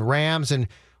Texans and Rams, and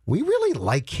we really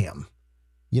like him.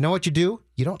 You know what you do?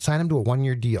 You don't sign him to a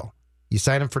 1-year deal. You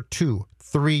sign him for 2,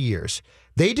 3 years.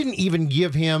 They didn't even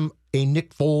give him a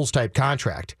Nick Foles type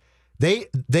contract. They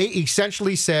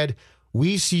essentially said,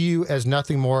 we see you as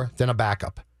nothing more than a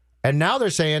backup. And now they're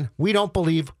saying, we don't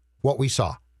believe what we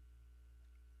saw.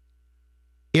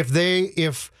 If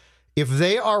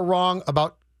they are wrong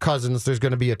about Cousins, there's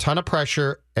going to be a ton of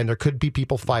pressure and there could be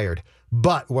people fired.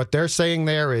 But what they're saying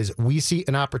there is we see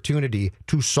an opportunity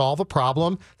to solve a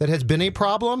problem that has been a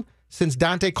problem since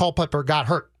Dante Culpepper got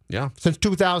hurt. Yeah. Since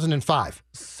 2005.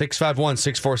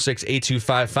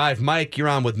 651-646-8255. Mike, you're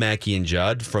on with Mackey and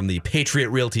Judd from the Patriot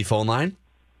Realty phone line.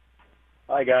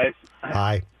 Hi, guys.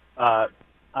 Hi.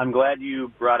 I'm glad you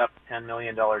brought up the $10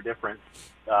 million difference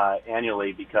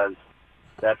annually, because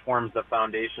that forms the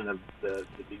foundation of the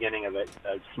beginning of a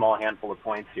small handful of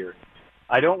points here.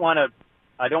 I don't want to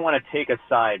take a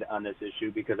side on this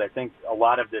issue, because I think a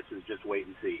lot of this is just wait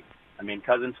and see. I mean,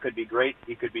 Cousins could be great.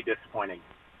 He could be disappointing.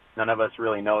 None of us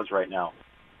really knows right now.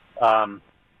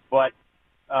 But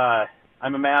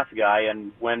I'm a math guy,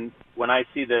 and when I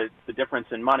see the difference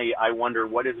in money, I wonder,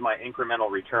 what is my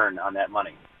incremental return on that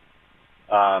money?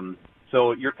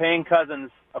 So you're paying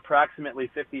Cousins approximately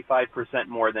 55%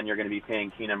 more than you're going to be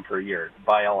paying Keenum per year,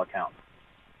 by all accounts.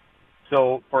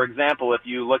 So, for example, if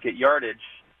you look at yardage,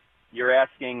 you're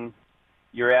saying,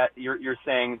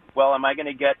 well, am I going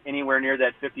to get anywhere near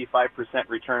that 55%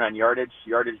 return on yardage?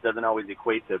 Yardage doesn't always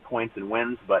equate to points and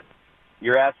wins, but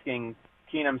you're asking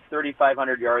Keenum's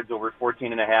 3,500 yards over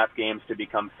 14 and a half games to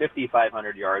become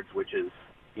 5,500 yards, which is,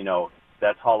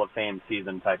 that's Hall of Fame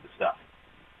season type of stuff.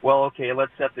 Well, okay,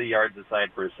 let's set the yards aside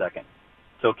for a second.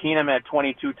 So Keenum had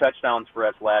 22 touchdowns for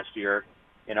us last year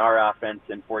in our offense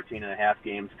in 14 and a half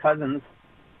games. Cousins,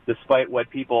 despite what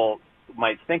people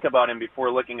might think about him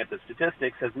before looking at the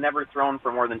statistics, has never thrown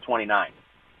for more than 29.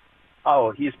 Oh,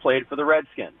 he's played for the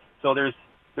Redskins. So there's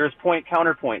point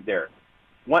counterpoint there.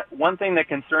 One thing that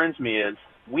concerns me is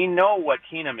we know what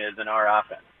Keenum is in our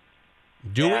offense.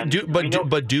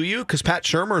 But do you? Because Pat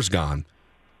Shurmur's gone.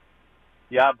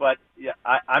 Yeah, but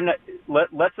I'm not.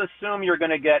 Let's assume you're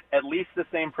going to get at least the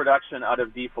same production out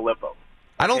of DeFilippo.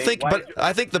 I don't think, but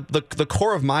I think the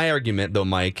core of my argument, though,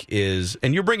 Mike, is,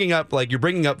 and you're bringing up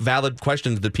valid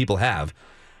questions that people have.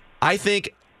 I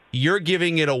think you're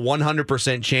giving it a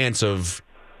 100% chance of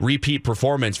repeat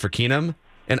performance for Keenum,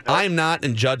 and I'm not,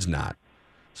 and Judd's not.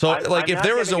 So, I'm if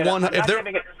there was a one, if there,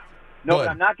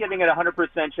 I'm not giving it a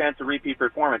 100% chance of repeat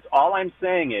performance. All I'm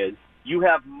saying is you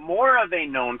have more of a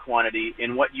known quantity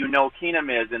in what you know Keenum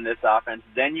is in this offense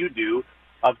than you do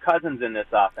of Cousins in this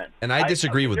offense. And I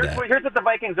disagree with that. Here's what the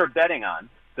Vikings are betting on.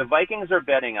 The Vikings are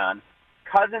betting on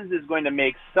Cousins is going to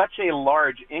make such a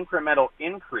large incremental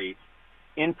increase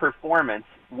in performance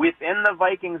within the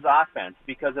Vikings offense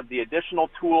because of the additional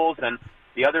tools and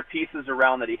the other pieces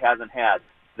around that he hasn't had,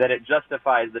 that it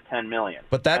justifies the $10 million.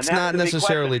 But that's not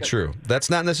necessarily true. That's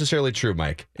not necessarily true,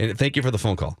 Mike. And thank you for the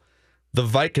phone call.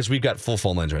 Because we've got full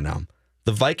phone lines right now.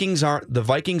 The Vikings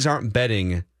aren't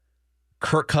betting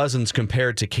Kirk Cousins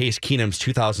compared to Case Keenum's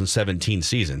 2017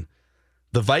 season.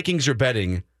 The Vikings are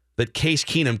betting that Case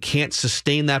Keenum can't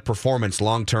sustain that performance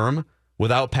long term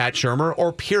without Pat Shurmur,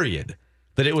 or period.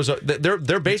 That it was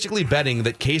they're basically betting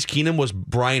that Case Keenum was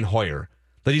Brian Hoyer,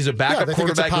 that he's a backup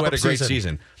quarterback who had a great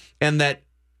season, and that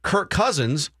Kirk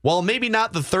Cousins, while maybe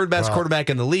not the third best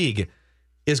quarterback in the league,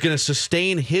 is going to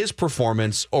sustain his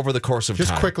performance over the course of time.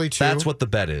 Just quickly, too. That's what the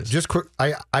bet is. Just quick.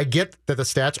 I get that the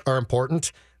stats are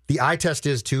important. The eye test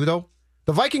is too, though.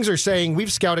 The Vikings are saying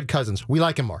we've scouted Cousins. We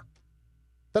like him more.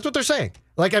 That's what they're saying.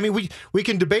 Like, I mean, we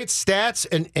can debate stats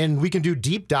and we can do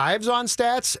deep dives on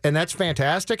stats, and that's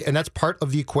fantastic, and that's part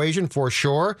of the equation for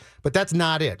sure, but that's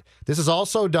not it. This is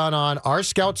also done on our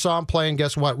scouts saw him play, and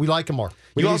guess what? We like him more.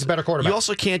 He's a better quarterback. You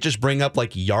also can't just bring up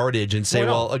like yardage and say,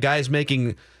 well, a guy's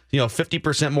making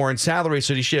 50% more in salary,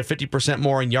 so he should have 50%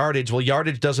 more in yardage. Well,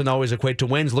 yardage doesn't always equate to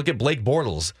wins. Look at Blake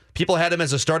Bortles. People had him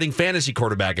as a starting fantasy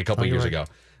quarterback a couple years ago.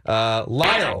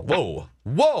 Lyle,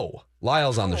 whoa.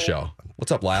 Lyle's on the show. What's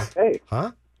up, Lyle? Hey.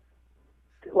 Huh?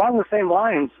 Along the same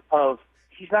lines of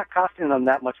he's not costing them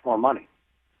that much more money.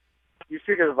 You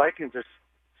figure the Vikings just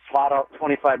slot out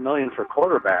 $25 million for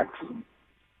quarterbacks.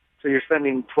 So you're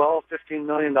spending $12, $15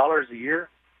 million a year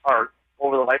or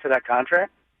over the life of that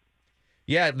contract?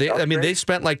 Yeah, they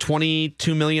spent like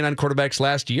 $22 million on quarterbacks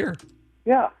last year.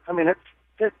 Yeah, I mean,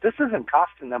 this isn't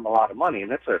costing them a lot of money,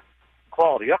 and it's a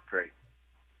quality upgrade.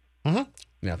 Mm-hmm.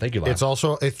 Yeah, thank you, Lyle. It's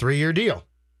also a 3-year deal.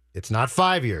 It's not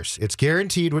 5 years. It's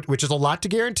guaranteed, which is a lot to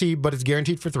guarantee, but it's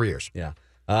guaranteed for 3 years. Yeah.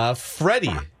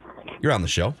 Freddie, you're on the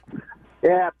show.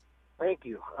 Yeah, thank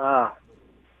you.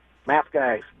 Math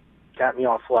guy got me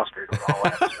all flustered with all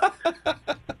that stuff.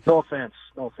 No offense.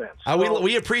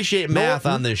 We appreciate math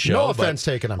on this show. No offense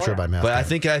taken, I'm sure, by math. But I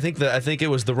think it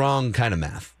was the wrong kind of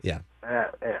math. Yeah.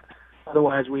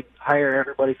 Otherwise, we'd hire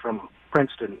everybody from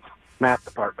Princeton math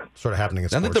department. Sort of happening in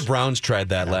sports. I think the Browns tried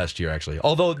that last year, actually.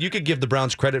 Although you could give the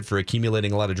Browns credit for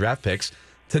accumulating a lot of draft picks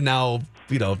to now,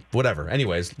 whatever.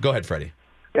 Anyways, go ahead, Freddie.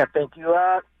 Yeah, thank you.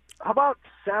 How about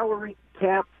salary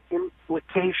cap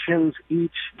implications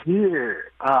each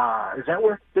year? Is that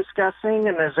worth discussing?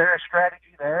 And is there a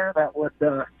strategy there that would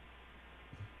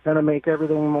kind of make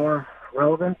everything more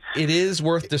relevant? It is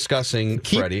worth discussing,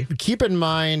 Freddie. Keep in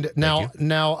mind,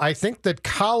 now I think that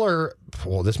Collar,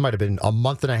 this might have been a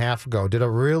month and a half ago, did a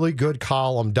really good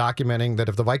column documenting that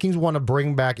if the Vikings want to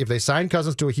bring back, if they sign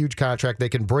Cousins to a huge contract, they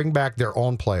can bring back their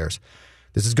own players.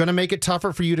 This is going to make it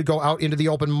tougher for you to go out into the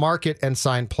open market and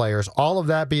sign players. All of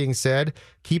that being said,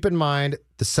 keep in mind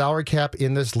the salary cap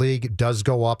in this league does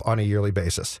go up on a yearly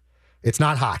basis. It's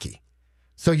not hockey.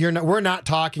 So we're not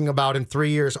talking about in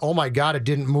 3 years, oh my God, it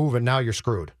didn't move and now you're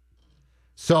screwed.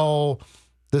 So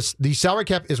the salary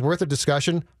cap is worth a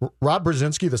discussion. Rob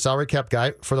Brzezinski, the salary cap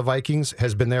guy for the Vikings,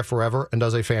 has been there forever and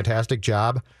does a fantastic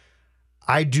job.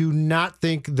 I do not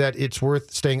think that it's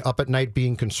worth staying up at night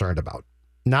being concerned about.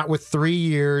 Not with 3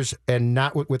 years and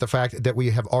not with the fact that we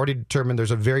have already determined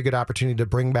there's a very good opportunity to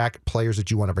bring back players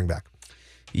that you want to bring back.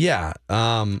 Yeah.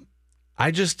 I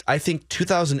think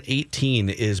 2018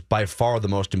 is by far the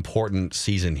most important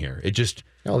season here. It's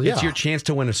your chance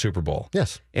to win a Super Bowl.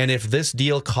 Yes. And if this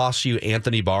deal costs you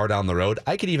Anthony Barr down the road,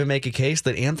 I could even make a case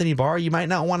that Anthony Barr, you might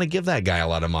not want to give that guy a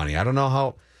lot of money. I don't know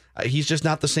how. He's just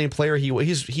not the same player.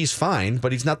 He's fine,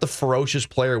 but he's not the ferocious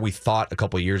player we thought a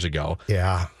couple years ago.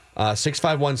 Yeah.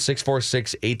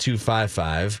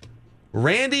 651-646-8255.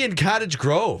 Randy in Cottage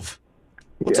Grove.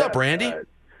 What's up, Randy?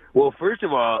 Well, first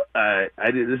of all,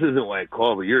 this isn't why I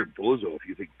called, but you're a bozo if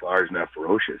you think Barr's not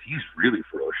ferocious. He's really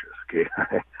ferocious, okay?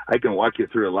 I can walk you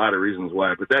through a lot of reasons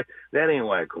why, but that ain't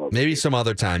why I called. Maybe some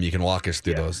other time you can walk us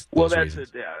through those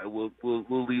reasons. Yeah, we'll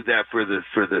leave that for the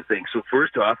thing. So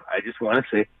first off, I just want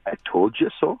to say I told you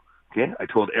so, okay? I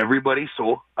told everybody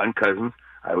so on Cousins.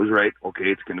 I was right. Okay,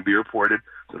 it's going to be reported,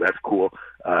 so that's cool.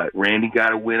 Randy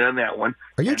got a win on that one.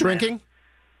 Are you drinking?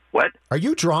 What? Are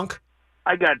you drunk?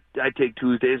 I take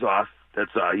Tuesdays off.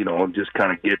 That's just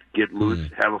kind of get loose,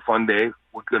 have a fun day.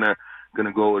 We're gonna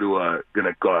go to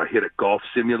hit a golf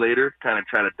simulator, kind of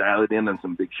try to dial it in on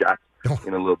some big shots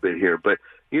in a little bit here. But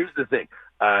here's the thing.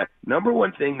 Number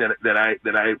one thing that I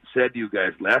said to you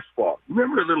guys last fall.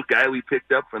 Remember a little guy we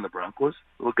picked up from the Broncos?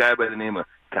 A little guy by the name of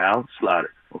Kyle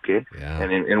Slaughter. Okay. Yeah.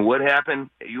 And what happened?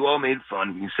 You all made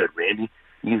fun. You said, Randy,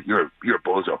 you're a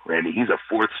bozo, Randy. He's a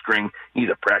fourth string. He's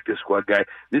a practice squad guy.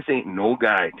 This ain't no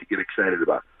guy to get excited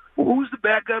about. Well, who's the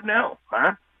backup now,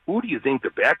 huh? Who do you think the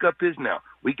backup is now?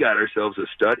 We got ourselves a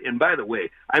stud. And by the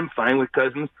way, I'm fine with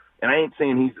Cousins, and I ain't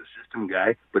saying he's a system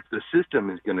guy, but the system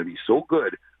is going to be so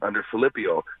good under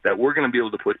Filippo that we're going to be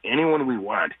able to put anyone we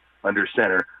want under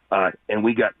center. And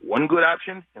we got one good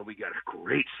option, and we got a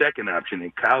great second option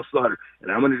in Kyle Slaughter.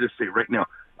 And I'm going to just say right now,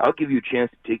 I'll give you a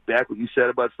chance to take back what you said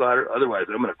about Slaughter. Otherwise,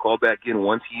 I'm going to call back in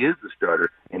once he is the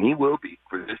starter, and he will be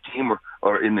for this team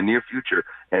or in the near future.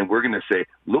 And we're going to say,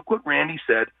 look what Randy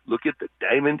said. Look at the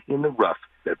diamond in the rough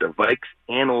that the Vikes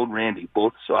and old Randy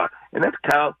both saw, and that's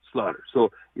Kyle Slaughter. So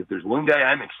if there's one guy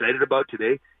I'm excited about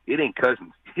today, it ain't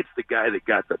Cousins. It's the guy that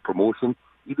got the promotion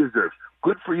he deserves.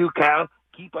 Good for you, Kyle.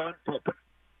 Keep on pumping.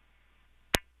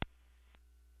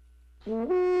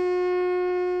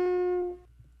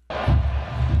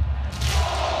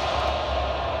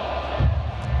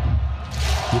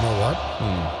 You know what?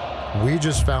 We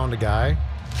just found a guy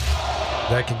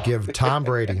that could give Tom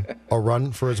Brady a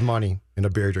run for his money in a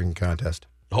beer drinking contest.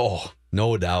 Oh,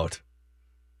 no doubt.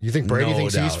 You think Brady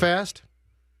thinks he's fast?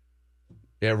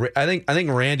 Yeah, I think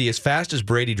Randy, as fast as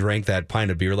Brady drank that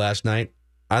pint of beer last night,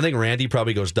 I think Randy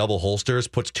probably goes double holsters,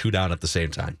 puts 2 down at the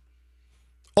same time.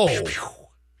 Oh,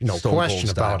 no question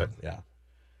about it. Yeah.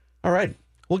 All right.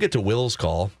 We'll get to Will's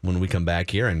call when we come back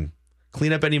here and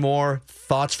clean up any more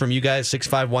thoughts from you guys.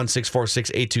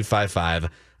 651-646-8255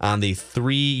 on the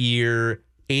 3-year,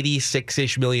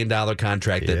 $86-ish million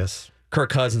contract that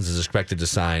Kirk Cousins is expected to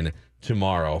sign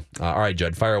tomorrow. All right,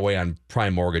 Judd, fire away on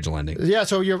prime mortgage lending. Yeah,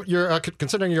 so you're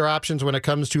considering your options when it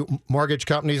comes to mortgage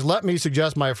companies. Let me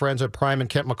suggest my friends at Prime and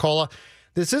Kent McCullough.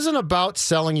 This isn't about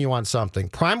selling you on something.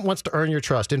 Prime wants to earn your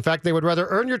trust. In fact, they would rather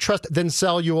earn your trust than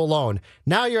sell you a loan.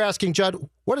 Now you're asking, Judd,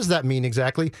 what does that mean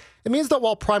exactly? It means that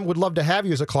while Prime would love to have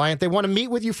you as a client, they want to meet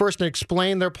with you first and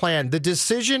explain their plan. The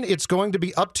decision, it's going to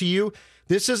be up to you.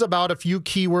 This is about a few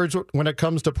keywords when it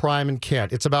comes to Prime and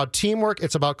Kent. It's about teamwork.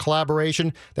 It's about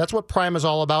collaboration. That's what Prime is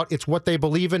all about. It's what they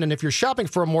believe in. And if you're shopping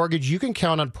for a mortgage, you can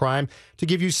count on Prime to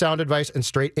give you sound advice and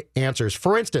straight answers.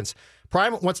 For instance,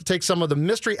 Prime wants to take some of the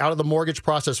mystery out of the mortgage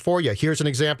process for you. Here's an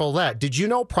example of that. Did you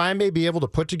know Prime may be able to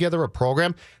put together a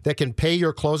program that can pay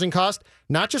your closing costs?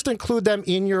 Not just include them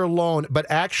in your loan, but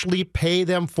actually pay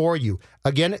them for you.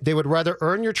 Again, they would rather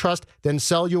earn your trust than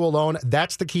sell you a loan.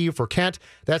 That's the key for Kent.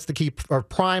 That's the key for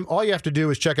Prime. All you have to do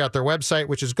is check out their website,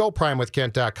 which is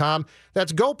goprimewithkent.com.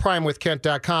 That's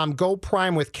goprimewithkent.com. Go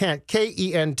Prime with Kent,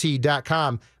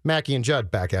 Kent.com. Mackie and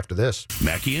Judd back after this.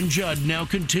 Mackie and Judd now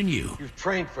continue You've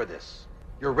trained for this.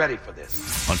 You're ready for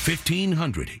this. on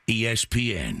 1500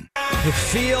 ESPN. The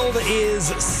field is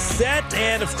set,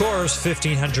 and of course,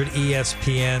 1500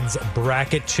 ESPN's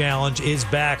Bracket Challenge is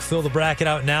back. Fill the bracket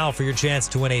out now for your chance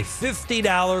to win a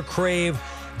 $50 Crave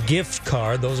gift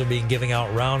card. Those are being given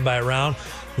out round by round.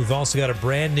 We've also got a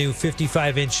brand new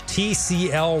 55-inch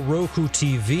TCL Roku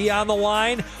TV on the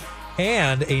line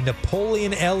and a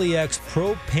Napoleon LEX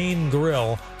propane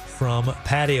grill from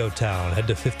Patio Town. Head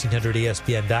to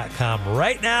 1500ESPN.com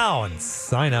right now and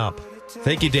sign up.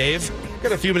 Thank you, Dave.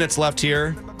 Got a few minutes left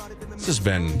here. This has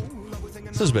been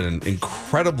an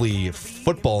incredibly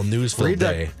football news-filled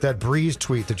day. That Breeze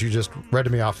tweet that you just read to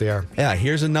me off the air. Yeah,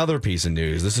 here's another piece of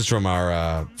news. This is from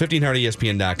our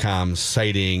 1500ESPN.com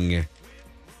citing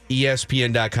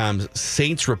ESPN.com's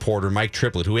Saints reporter, Mike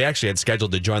Triplett, who we actually had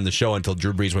scheduled to join the show until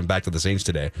Drew Brees went back to the Saints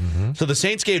today. Mm-hmm. So the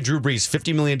Saints gave Drew Brees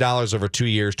 $50 million over 2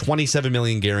 years, $27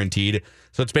 million guaranteed.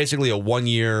 So it's basically a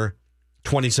 1-year,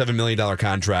 $27 million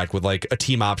contract with like a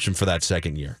team option for that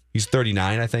second year. He's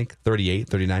 39, I think. 38,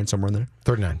 39, somewhere in there.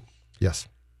 39, yes.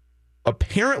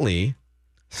 Apparently,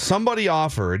 somebody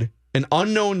offered, an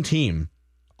unknown team,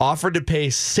 offered to pay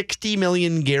 $60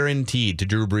 million guaranteed to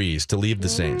Drew Brees to leave the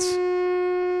Saints.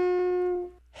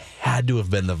 Had to have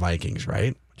been the Vikings,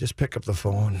 right? Just pick up the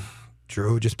phone.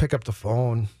 Drew, just pick up the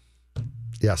phone.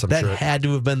 Yes, I'm sure. That had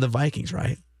to have been the Vikings,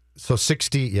 right? So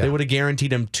 60, yeah. They would have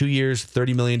guaranteed him 2 years,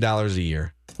 $30 million a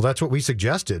year. Well, that's what we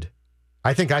suggested.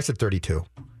 I think I said 32.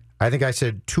 I think I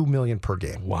said $2 million per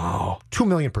game. Wow. $2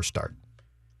 million per start.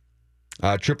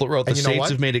 Triplet wrote, the Saints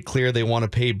have made it clear they want to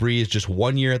pay Brees just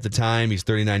 1 year at the time. He's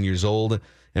 39 years old.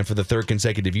 And for the third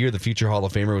consecutive year, the future Hall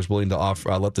of Famer was willing to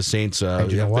offer let the Saints have a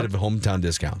bit of a hometown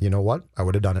discount. You know what? I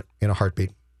would have done it in a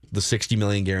heartbeat. The $60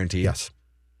 million guarantee? Yes.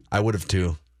 I would have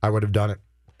too. I would have done it.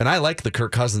 And I like the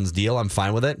Kirk Cousins deal. I'm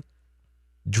fine with it.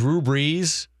 Drew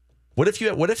Brees, what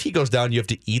if he goes down, you have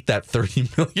to eat that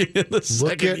 $30 million in the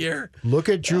second year? Look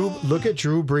at Drew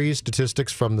Brees'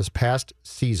 statistics from this past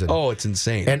season. Oh, it's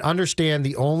insane. And understand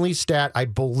the only stat, I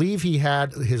believe he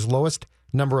had his lowest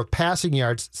number of passing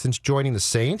yards since joining the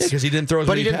Saints. Because he didn't throw as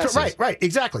many passes. Right,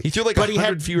 exactly. He threw like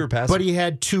 100 fewer passes. But he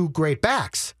had 2 great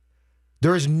backs.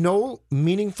 There is no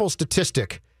meaningful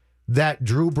statistic that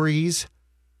Drew Brees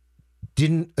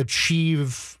didn't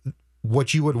achieve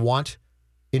what you would want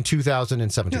in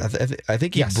 2017. Yeah, I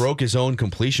think he broke his own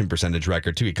completion percentage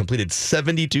record, too. He completed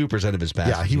 72% of his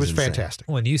passes. Yeah, he was fantastic.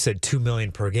 When you said $2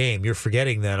 million per game, you're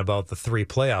forgetting then about the 3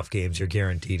 playoff games you're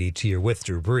guaranteed each year with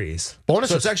Drew Brees.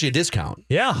 So it's actually a discount.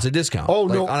 Yeah. It's a discount. Oh,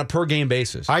 no. On a per-game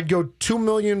basis. I'd go $2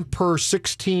 million per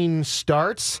 16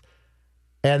 starts,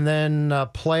 and then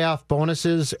playoff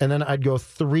bonuses, and then I'd go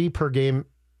 3 per game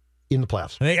in the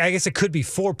playoffs. I guess it could be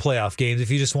 4 playoff games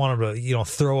if you just wanted to,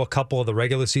 throw a couple of the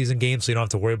regular season games so you don't have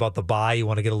to worry about the bye. You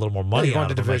want to get a little more money out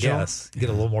of them, I guess. Get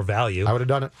a little more value. I would have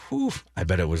done it. Oof. I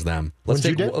bet it was them. Let's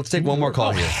take one more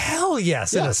call here. Hell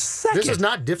yes, in a second. This is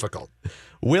not difficult.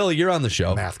 Will, you're on the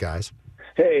show. Math guys.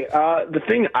 Hey, the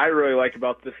thing I really like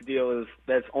about this deal is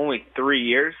that it's only 3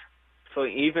 years. So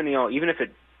even if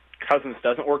Cousins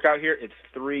doesn't work out here, it's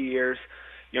 3 years.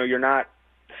 You're not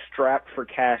strapped for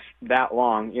cash that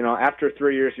long. After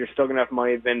 3 years, you're still going to have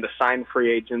money then to sign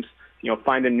free agents,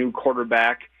 find a new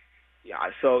quarterback. Yeah,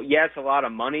 so it's a lot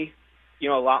of money, a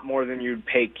lot more than you'd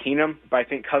pay Keenum, but I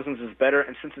think Cousins is better.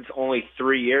 And since it's only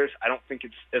 3 years, I don't think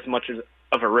it's as much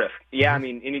of a risk. Yeah, I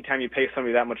mean, anytime you pay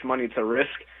somebody that much money, it's a risk,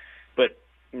 but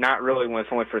not really when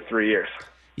it's only for 3 years.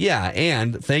 Yeah,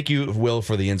 and thank you, Will,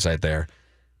 for the insight there.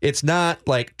 It's not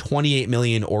like $28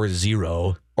 million or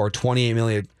zero or $28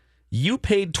 million. You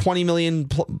paid $20 million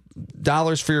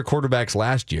for your quarterbacks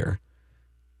last year.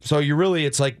 So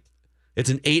it's an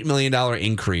 $8 million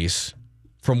increase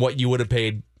from what you would have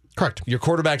paid correct your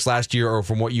quarterbacks last year, or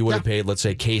from what you would have paid, let's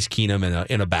say, Case Keenum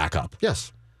in a backup.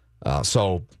 Yes.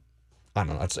 So I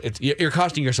don't know. You're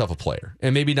costing yourself a player,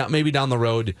 and maybe down the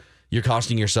road you're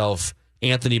costing yourself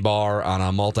Anthony Barr on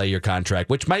a multi-year contract,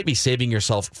 which might be saving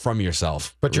yourself from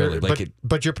yourself. But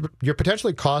you're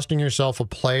potentially costing yourself a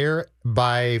player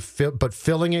by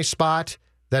filling a spot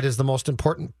that is the most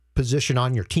important position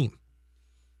on your team.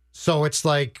 So it's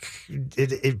like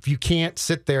if you can't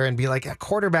sit there and be like, a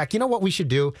quarterback, you know what we should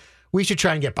do? We should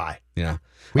try and get by. Yeah.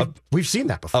 We've seen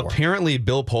that before. Apparently,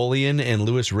 Bill Polian and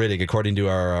Louis Riddick, according to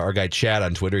our guy Chad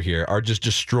on Twitter here, are just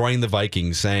destroying the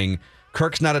Vikings, saying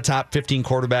Kirk's not a top 15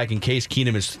 quarterback, and Case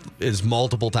Keenum is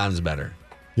multiple times better.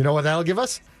 You know what that'll give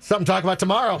us? Something to talk about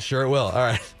tomorrow. Sure it will.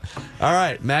 All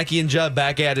right. Mackie and Judd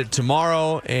back at it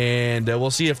tomorrow, and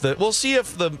we'll see if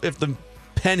the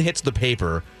pen hits the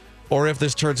paper, or if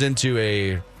this turns into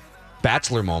a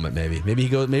Bachelor moment. Maybe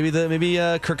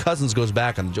Kirk Cousins goes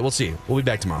back on. We'll see. We'll be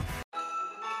back tomorrow.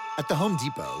 At the Home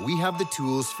Depot, we have the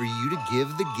tools for you to give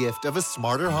the gift of a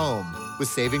smarter home with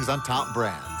savings on top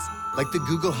brands like the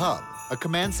Google Hub, a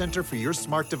command center for your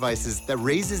smart devices that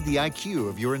raises the IQ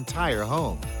of your entire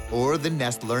home, or the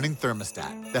Nest Learning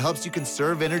Thermostat that helps you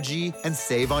conserve energy and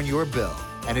save on your bill.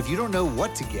 And if you don't know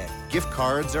what to get, gift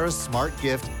cards are a smart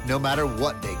gift no matter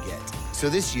what they get. So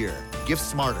this year, gift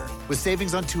smarter with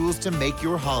savings on tools to make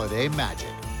your holiday magic.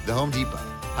 The Home Depot,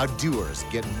 how doers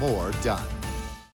get more done.